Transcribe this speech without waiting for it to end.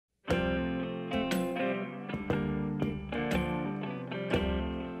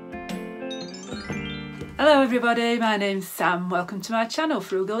Hello everybody, my name's Sam. Welcome to my channel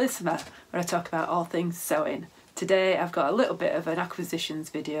Frugalissima, where I talk about all things sewing. Today I've got a little bit of an acquisitions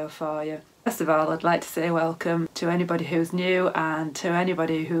video for you. First of all, I'd like to say welcome to anybody who's new and to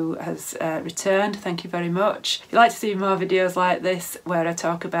anybody who has returned. Thank you very much. If you'd like to see more videos like this where I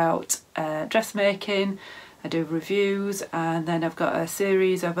talk about dressmaking, I do reviews, and then I've got a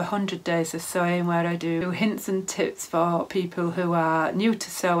series of 100 days of sewing where I do hints and tips for people who are new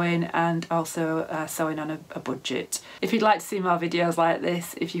to sewing and also sewing on a budget. If you'd like to see more videos like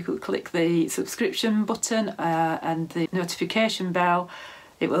this, if you could click the subscription button and the notification bell,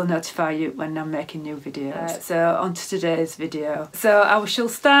 it will notify you when I'm making new videos. So on to today's video. So I shall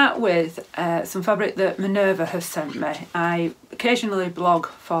start with some fabric that Minerva has sent me. I occasionally blog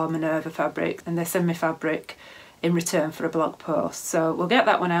for Minerva fabric and they send me fabric in return for a blog post. So we'll get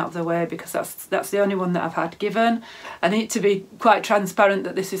that one out of the way because that's the only one that I've had given. I need to be quite transparent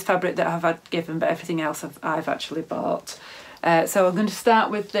that this is fabric that I've had given, but everything else I've actually bought. So I'm going to start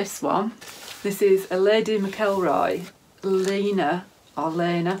with this one. This is a Lady McElroy Lena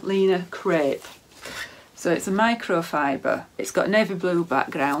crepe. So it's a microfiber. It's got navy blue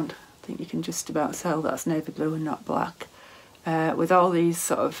background. I think you can just about tell that's navy blue and not black. With all these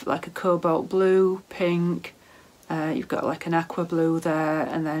sort of like a cobalt blue, pink, you've got like an aqua blue there,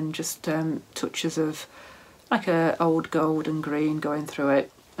 and then just touches of like a old gold and green going through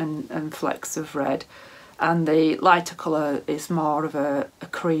it, and flecks of red. And the lighter colour is more of a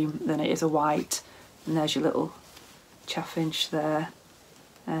cream than it is a white. And there's your little chaffinch there.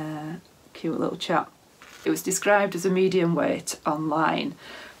 Cute little chap. It was described as a medium weight online,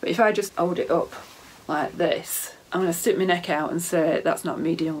 but if I just hold it up like this, I'm going to stick my neck out and say that's not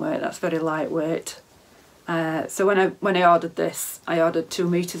medium weight, that's very lightweight. So when I ordered this, I ordered 2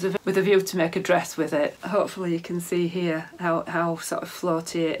 meters of it with a view to make a dress with it. Hopefully you can see here how sort of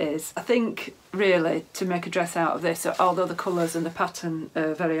floaty it is. I think really to make a dress out of this, although the colours and the pattern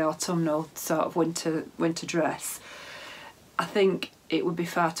are very autumnal, sort of winter dress, I think it would be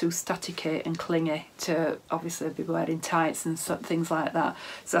far too staticky and clingy to obviously be wearing tights and things like that.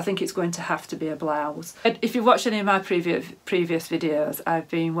 So I think it's going to have to be a blouse. If you've watched any of my previous videos, I've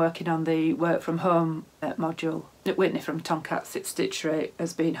been working on the work from home module that Whitney from Tomcat Stitchery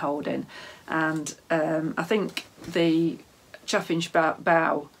has been holding, and I think the chaffinch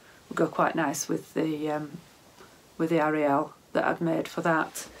bow will go quite nice with the Ariel that I've made for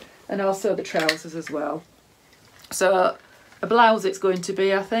that, and also the trousers as well. So a blouse it's going to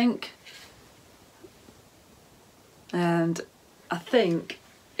be, I think, and I think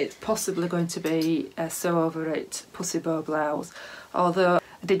it's possibly going to be a sew over it pussy bow blouse, although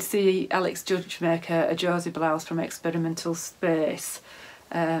I did see Alex Judge make a Josie blouse from Experimental Space,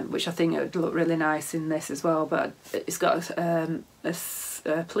 which I think would look really nice in this as well, but it's got a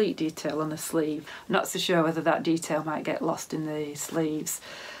pleat detail on the sleeve. I'm not so sure whether that detail might get lost in the sleeves,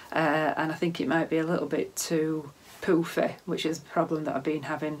 and I think it might be a little bit too poofy, which is a problem that I've been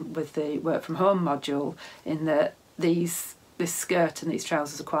having with the work from home module, in that this skirt and these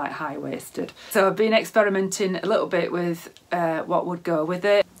trousers are quite high-waisted. So I've been experimenting a little bit with what would go with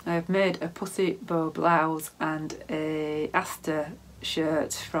it. I've made a pussy bow blouse and a Asta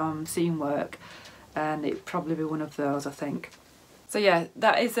shirt from Seamwork, and it'd probably be one of those, I think. So yeah,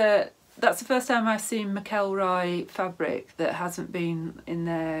 that's the first time I've seen McElroy fabric that hasn't been in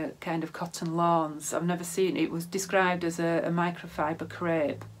their kind of cotton lawns. I've never seen it. It was described as a microfiber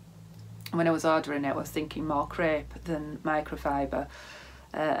crepe. When I was ordering it, I was thinking more crepe than microfiber.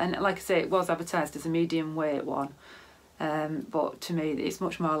 And like I say, it was advertised as a medium weight one. But to me, it's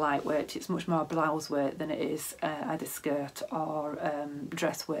much more lightweight. It's much more blouse weight than it is either skirt or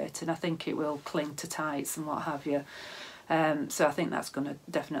dress weight. And I think it will cling to tights and what have you. So I think that's going to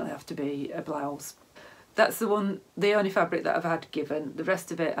definitely have to be a blouse. That's the only fabric that I've had given. The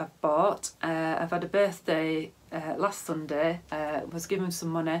rest of it I've bought. I've had a birthday last Sunday, was given some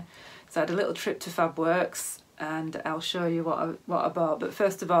money, so I had a little trip to Fabworks, and I'll show you what I bought. But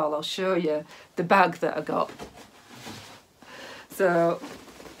first of all, I'll show you the bag that I got. So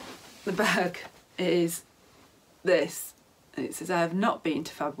the bag is this. It says, I have not been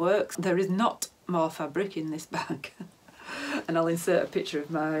to Fabworks. There is not more fabric in this bag. And I'll insert a picture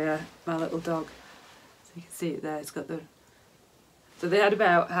of my little dog, so you can see it there. It's got the... So they had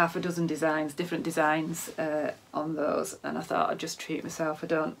about half a dozen designs, different designs on those, and I thought I'd just treat myself.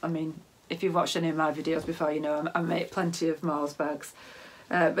 I mean, if you've watched any of my videos before, you know I make plenty of Mars bags.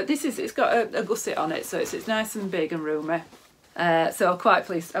 But it's got a gusset on it, so it's nice and big and roomy. So I'm quite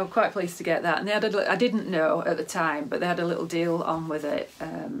pleased. I was quite pleased to get that. And they had I didn't know at the time, but they had a little deal on with it.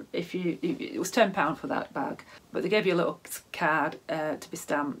 It was £10 for that bag, but they gave you a little card to be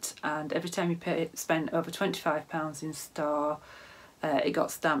stamped, and every time you spent over £25 in store, it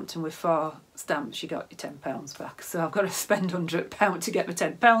got stamped, and with 4 stamps you got your £10 back. So I've got to spend £100 to get my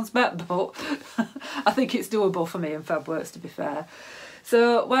 £10 back, but I think it's doable for me in Fabworks, to be fair.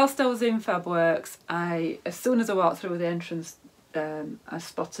 So whilst I was in Fabworks, as soon as I walked through the entrance, I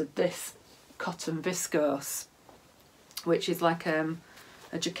spotted this cotton viscose, which is like a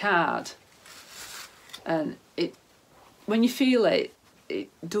jacquard, and when you feel it, it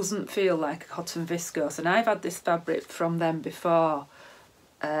doesn't feel like a cotton viscose. And I've had this fabric from them before,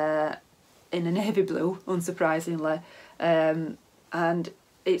 in a navy blue, unsurprisingly, and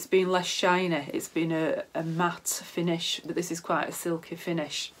it's been less shiny. It's been a matte finish, but this is quite a silky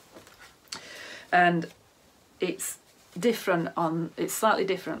finish, and it's slightly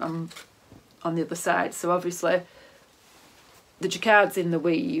different on the other side. So obviously the jacquard's in the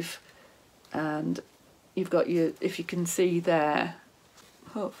weave, and you've got if you can see there,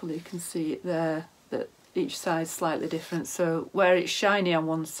 hopefully you can see it there, that each side's slightly different. So where it's shiny on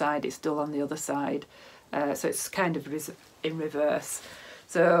one side, it's dull on the other side. So it's kind of in reverse.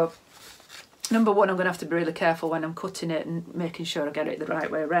 So number one, I'm going to have to be really careful when I'm cutting it and making sure I get it the right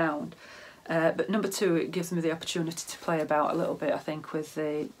way around. But number two, it gives me the opportunity to play about a little bit, I think, with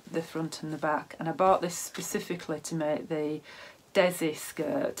the front and the back. And I bought this specifically to make the Desi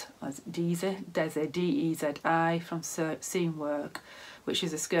skirt, Desi, D-E-Z-I, from Seam Work, which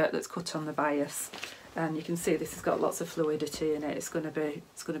is a skirt that's cut on the bias. And you can see this has got lots of fluidity in it. It's going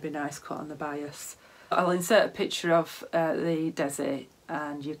to be nice cut on the bias. I'll insert a picture of the Desi,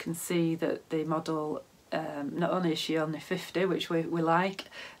 and you can see that the model, not only is she only 50, which we like,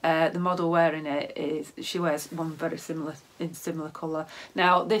 the model wearing it she wears one very similar colour.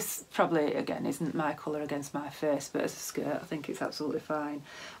 Now this probably again isn't my colour against my face, but as a skirt I think it's absolutely fine,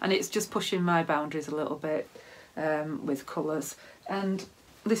 and it's just pushing my boundaries a little bit with colours. And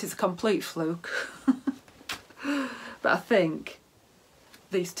this is a complete fluke, but I think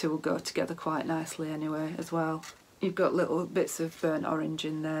these two will go together quite nicely anyway as well. You've got little bits of burnt orange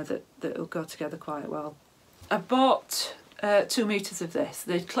in there that'll go together quite well. I bought 2 metres of this.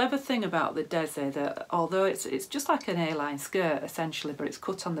 The clever thing about the Desi, that although it's just like an A-line skirt essentially, but it's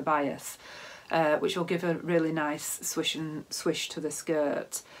cut on the bias, which will give a really nice swish to the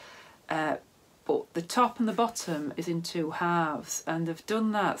skirt. But the top and the bottom is in 2 halves, and they've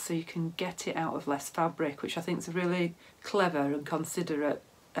done that so you can get it out of less fabric, which I think is a really clever and considerate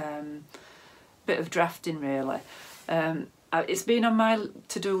bit of drafting, really. It's been on my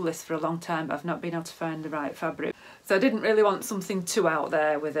to-do list for a long time, but I've not been able to find the right fabric. So I didn't really want something too out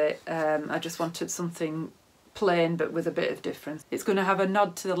there with it. I just wanted something plain but with a bit of difference. It's going to have a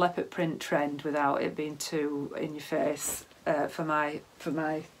nod to the leopard print trend without it being too in your face, for my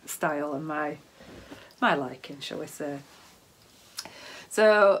style and my liking, shall we say.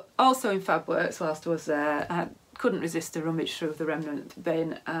 So also in Fabworks, whilst I was there, I couldn't resist a rummage through the remnant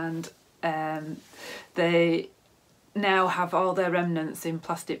bin, and they now have all their remnants in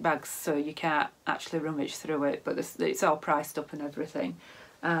plastic bags, so you can't actually rummage through it, but it's all priced up and everything.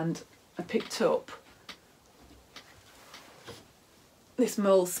 And I picked up this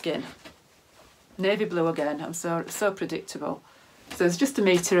moleskin, navy blue again. I'm so predictable. So it's just 1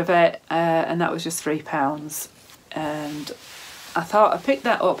 metre of it, and that was just £3. And I thought I picked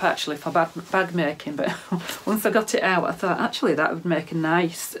that up actually for bag making, but once I got it out I thought actually that would make a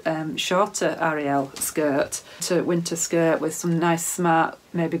nice shorter Ariel skirt, to winter skirt with some nice smart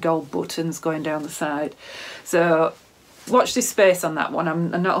maybe gold buttons going down the side. So watch this space on that one.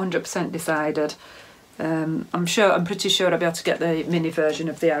 I'm not 100% decided. I'm pretty sure I'll be able to get the mini version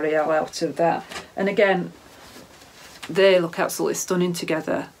of the Ariel out of that. And again, they look absolutely stunning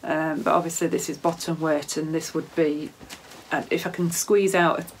together, but obviously this is bottom weight, and this would be, if I can squeeze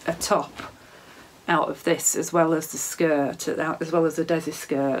out a top out of this as well as the skirt, as well as the Desi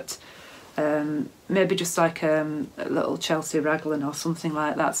skirt, maybe just like a little Chelsea raglan or something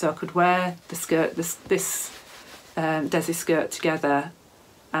like that, so I could wear the skirt, this Desi skirt together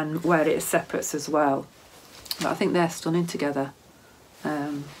and wear it as separates as well. But I think they're stunning together.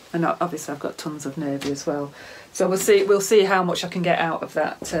 And obviously I've got tons of navy as well, so we'll see how much I can get out of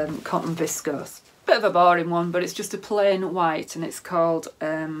that cotton viscose. Bit of a boring one, but it's just a plain white, and it's called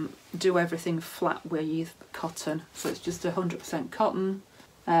Do Everything Flat Weave Cotton. So it's just 100% cotton,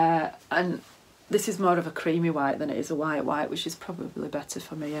 and this is more of a creamy white than it is a white, which is probably better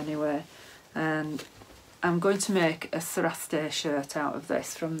for me anyway. And I'm going to make a Saraste shirt out of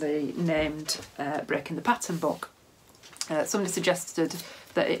this from the named Breaking the Pattern book. Somebody suggested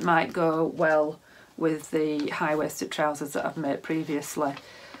that it might go well with the high-waisted trousers that I've made previously.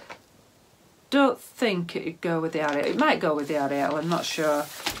 Don't think it'd go with the Ariel. It might go with the Ariel, I'm not sure. I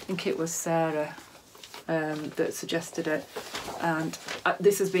think it was Sarah that suggested it, and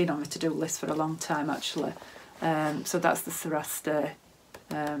this has been on my to-do list for a long time actually. So that's the Seraste,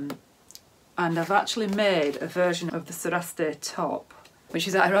 and I've actually made a version of the Seraste top, which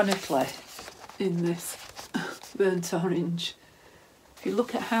is ironically in this burnt orange. If you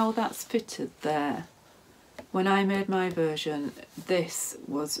look at how that's fitted there, when I made my version, this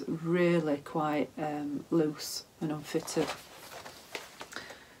was really quite loose and unfitted.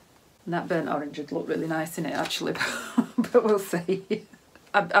 And that burnt orange would look really nice in it actually, but we'll see.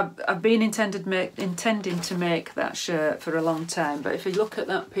 I've been intending to make that shirt for a long time, but if you look at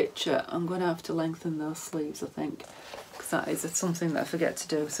that picture, I'm going to have to lengthen those sleeves, I think, because that is something that I forget to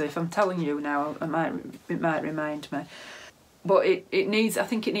do. So if I'm telling you now, it might remind me. But it needs, I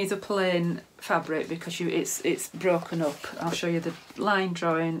think it needs a plain fabric because it's broken up. I'll show you the line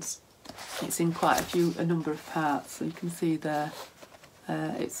drawings. It's in quite a number of parts, so you can see there.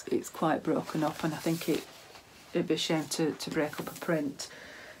 It's quite broken up, and I think it'd be a shame to break up a print.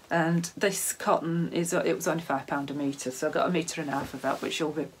 And this cotton it was only £5 a metre, so I got 1.5 metres of that, which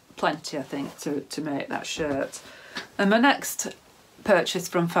will be plenty, I think, to make that shirt. And my next purchase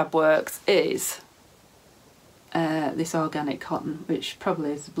from Fabworks is this organic cotton, which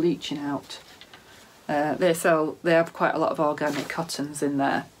probably is bleaching out. They have quite a lot of organic cottons in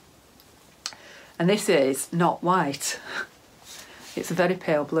there, and this is not white. It's a very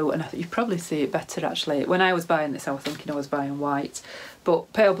pale blue, and you probably see it better actually. When I was buying this, I was thinking I was buying white,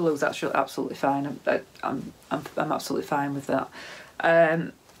 but pale blue is actually absolutely fine. I'm absolutely fine with that.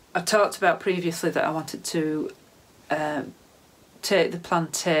 I talked about previously that I wanted to take the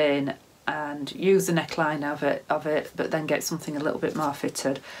plantain and use the neckline of it, but then get something a little bit more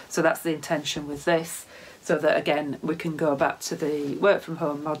fitted. So that's the intention with this, so that again we can go back to the work from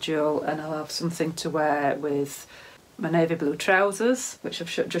home module, and I'll have something to wear with my navy blue trousers, which I've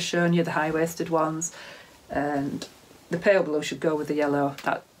just shown you, the high-waisted ones, and the pale blue should go with the yellow.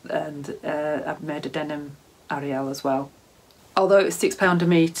 And I've made a denim Ariel as well. Although it's £6 a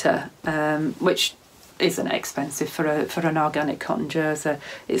metre, which isn't expensive for an organic cotton jersey.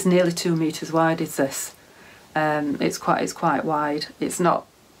 It's nearly 2 metres wide. Is this? It's quite wide. It's more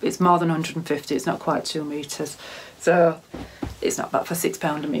than 150. It's not quite 2 metres, so it's not bad for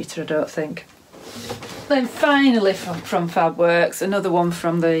 £6 a metre, I don't think. Then finally from Fabworks, another one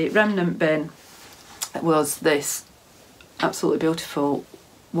from the remnant bin, was this absolutely beautiful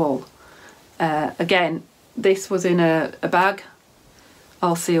wool. Again, this was in a bag,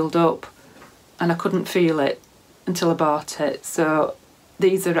 all sealed up, and I couldn't feel it until I bought it. So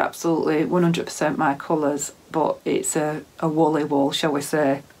these are absolutely 100% my colours, but it's a woolly wool, shall we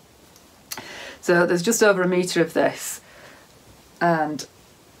say. So there's just over 1 metre of this, and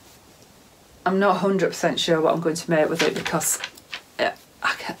I'm not 100% sure what I'm going to make with it, because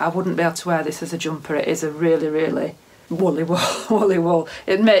I wouldn't be able to wear this as a jumper. It is a really, really woolly wool.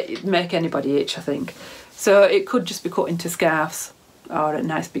 It'd make anybody itch, I think. So it could just be cut into scarves or a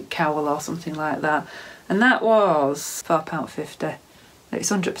nice big cowl or something like that. And that was £4.50.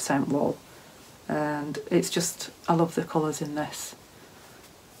 It's 100% wool, and it's just, I love the colours in this.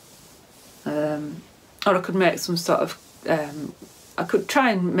 Or I could make some sort of I could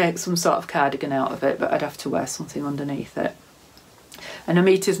try and make some sort of cardigan out of it, but I'd have to wear something underneath it. And a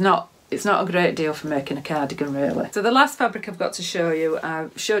metre it's not a great deal for making a cardigan, really. So the last fabric I've got to show you, I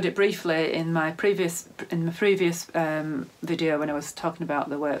showed it briefly in my previous video when I was talking about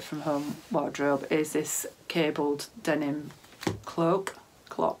the work from home wardrobe, is this cabled denim cloak,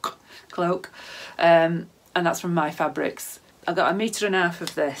 and that's from My Fabrics. I got 1.5 metres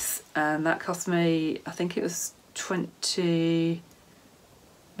of this, and that cost me, I think it was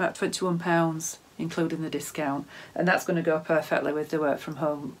about £21, including the discount, and that's going to go perfectly with the work from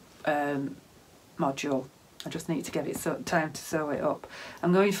home module. I just need to get it time to sew it up.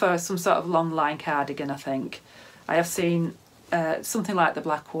 I'm going for some sort of long line cardigan, I think. I have seen something like the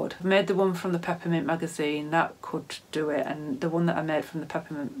Blackwood. I made the one from the Peppermint magazine, that could do it, and the one that I made from the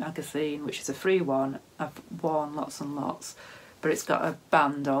Peppermint magazine, which is a free one, I've worn lots and lots, but it's got a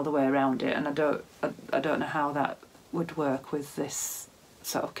band all the way around it, and I don't know how that would work with this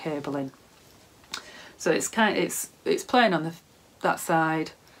sort of cabling. So it's plain on that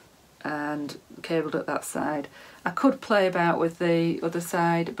side and cabled at that side. I could play about with the other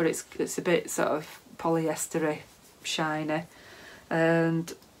side, but it's a bit sort of polyestery, shiny.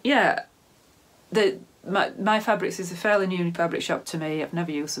 And yeah, My Fabrics is a fairly new fabric shop to me. I've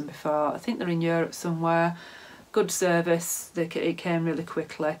never used them before. I think they're in Europe somewhere, good service, it came really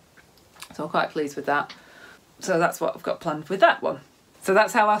quickly, so I'm quite pleased with that. So that's what I've got planned with that one. So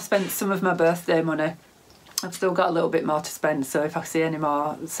that's how I spent some of my birthday money. I've still got a little bit more to spend, so if I see any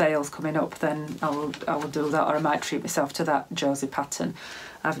more sales coming up, then I will do that, or I might treat myself to that Josie pattern.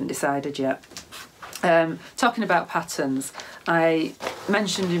 I haven't decided yet. Talking about patterns, I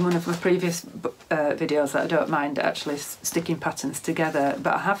mentioned in one of my previous videos that I don't mind actually sticking patterns together,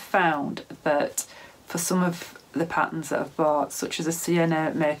 but I have found that for some of the patterns that I've bought, such as a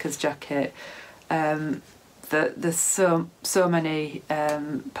Sienna Maker's Jacket, that there's so many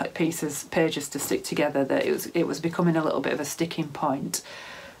pages to stick together that it was becoming a little bit of a sticking point.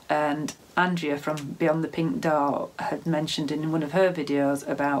 And Andrea from Beyond the Pink Door had mentioned in one of her videos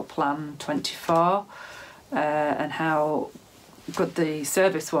about Plan 24 and how good the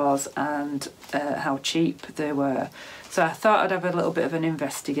service was and how cheap they were. So I thought I'd have a little bit of an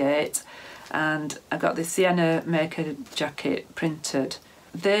investigate, and I got the Sienna Maker Jacket printed.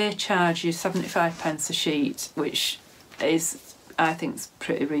 They charge you 75p a sheet, which is, I think, is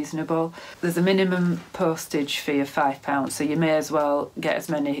pretty reasonable. There's a minimum postage fee of £5, so you may as well get as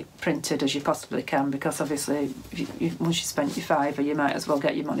many printed as you possibly can, because obviously once you spent your £5, you might as well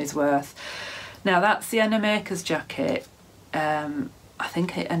get your money's worth. Now that Sienna Maker's Jacket, I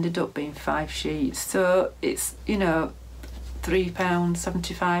think it ended up being 5 sheets, so it's, you know,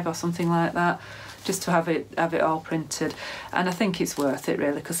 £3.75 or something like that, just to have it all printed. And I think it's worth it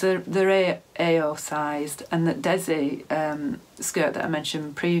really, because they're AO sized, and that Desi skirt that I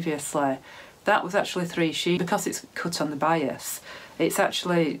mentioned previously, that was actually 3 sheets. Because it's cut on the bias, it's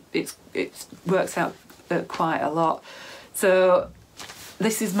actually it works out quite a lot. So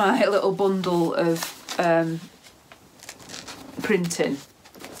this is my little bundle of printing,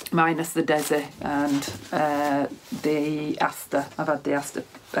 minus the Desi and the Aster. I've had the Aster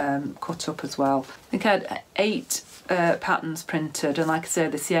cut up as well. I think I had 8 patterns printed, and like I say,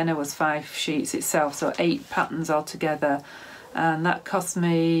 the Sienna was 5 sheets itself, so 8 patterns altogether, and that cost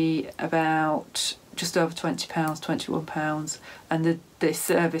me about just over £20, £21, and the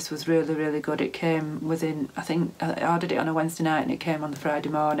service was really good. It came within, I think I ordered it on a Wednesday night and it came on the Friday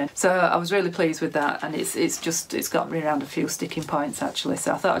morning, so I was really pleased with that. And it's got me around a few sticking points actually,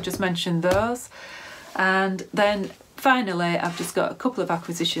 so I thought I'd just mention those. And then finally, I've just got a couple of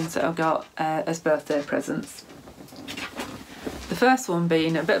acquisitions that I've got as birthday presents. The first one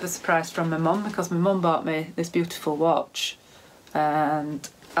being a bit of a surprise from my mum, because my mum bought me this beautiful watch, and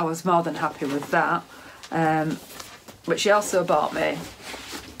I was more than happy with that. But she also bought me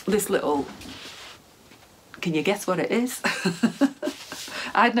this little, can you guess what it is?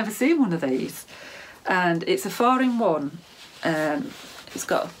 I'd never seen one of these, and it's a 4-in-1. It's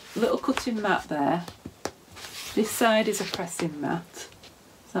got a little cutting mat there. This side is a pressing mat.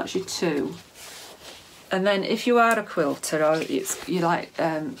 It's actually 2. And then if you are a quilter, or you like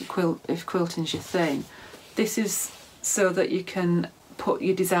if quilting's your thing, this is so that you can put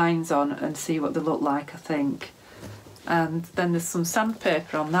your designs on and see what they look like, I think. And then there's some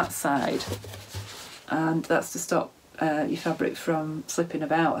sandpaper on that side, and that's to stop your fabric from slipping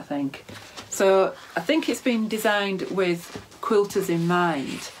about, I think. So I think it's been designed with quilters in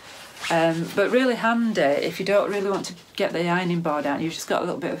mind, but really handy if you don't really want to get the ironing board out. You've just got a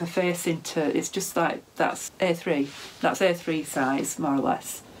little bit of a facing to, it's just like, that's A3 size more or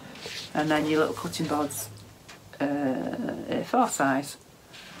less, and then your little cutting board's A4 size.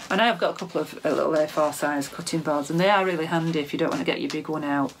 And I've got a couple of little A4 size cutting boards, and they are really handy if you don't want to get your big one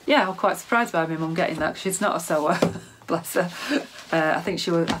out. Yeah, I'm quite surprised by my mum getting that, 'cause she's not a sewer, bless her. I think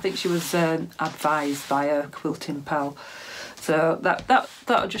she was advised by a quilting pal. So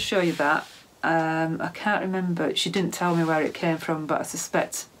that'll just show you that. I can't remember. She didn't tell me where it came from, but I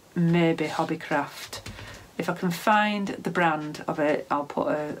suspect maybe Hobbycraft. If I can find the brand of it, I'll put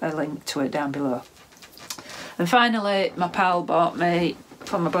a link to it down below. And finally, my pal bought me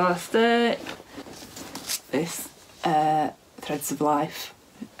for my birthday this Threads of Life.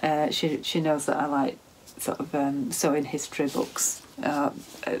 She knows that I like sort of sewing history books,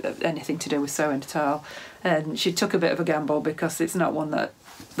 anything to do with sewing at all, and she took a bit of a gamble because it's not one that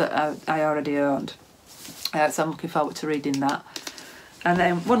I already owned, so I'm looking forward to reading that. And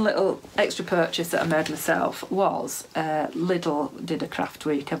then one little extra purchase that I made myself was Lidl did a craft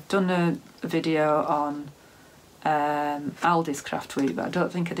week. I've done a video on Aldi's craft week, but I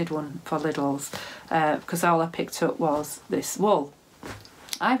don't think I did one for Lidl's, because all I picked up was this wool.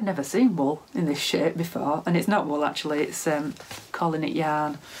 I've never seen wool in this shape before, and it's not wool actually, it's calling it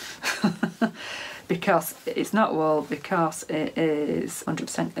yarn. Because it's not wool, because it is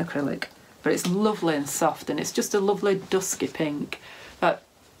 100% acrylic, but it's lovely and soft, and it's just a lovely dusky pink. But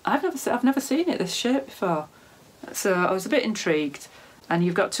I've never seen it this shape before. So I was a bit intrigued, and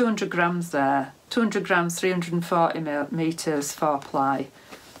you've got 200 grams there, 200 grams, 340 metres 4-ply,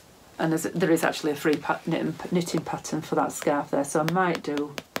 and there is actually a free knitting pattern for that scarf there, so I might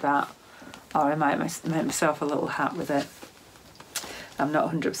do that, or I might make myself a little hat with it. I'm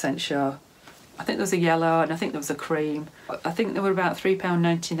not 100% sure. I think there was a yellow and I think there was a cream. I think they were about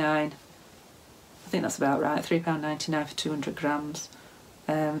 £3.99. I think that's about right, £3.99 for 200 grams.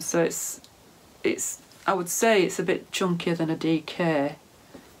 So it's I would say it's a bit chunkier than a DK,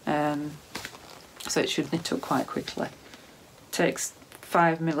 so it should knit up quite quickly. Takes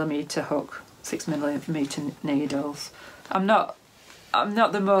 5mm hook, 6mm needles. I'm not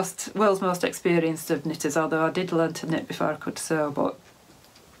the world's most experienced of knitters, although I did learn to knit before I could sew, but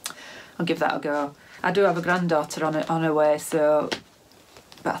I'll give that a go. I do have a granddaughter on her way, so,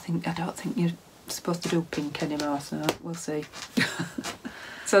 but I don't think you're supposed to do pink anymore, so we'll see.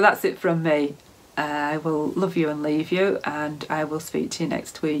 So that's it from me. I will love you and leave you, and I will speak to you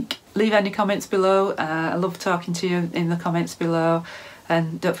next week. Leave any comments below. I love talking to you in the comments below,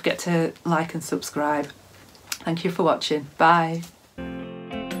 and don't forget to like and subscribe. Thank you for watching. Bye.